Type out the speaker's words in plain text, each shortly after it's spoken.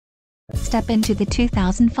Step into the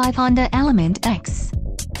 2005 Honda Element X.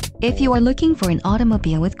 If you are looking for an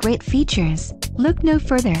automobile with great features, look no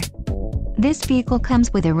further. This vehicle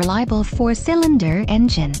comes with a reliable 4-cylinder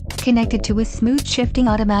engine, connected to a smooth shifting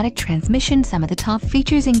automatic transmission. Some of the top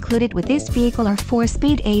features included with this vehicle are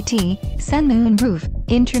 4-speed AT, sun moonroof,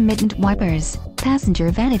 intermittent wipers, passenger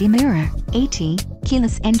vanity mirror, AT,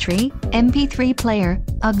 keyless entry, MP3 player,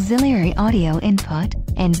 auxiliary audio input,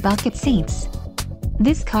 and bucket seats.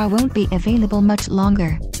 This car won't be available much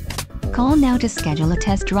longer. Call now to schedule a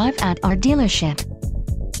test drive at our dealership.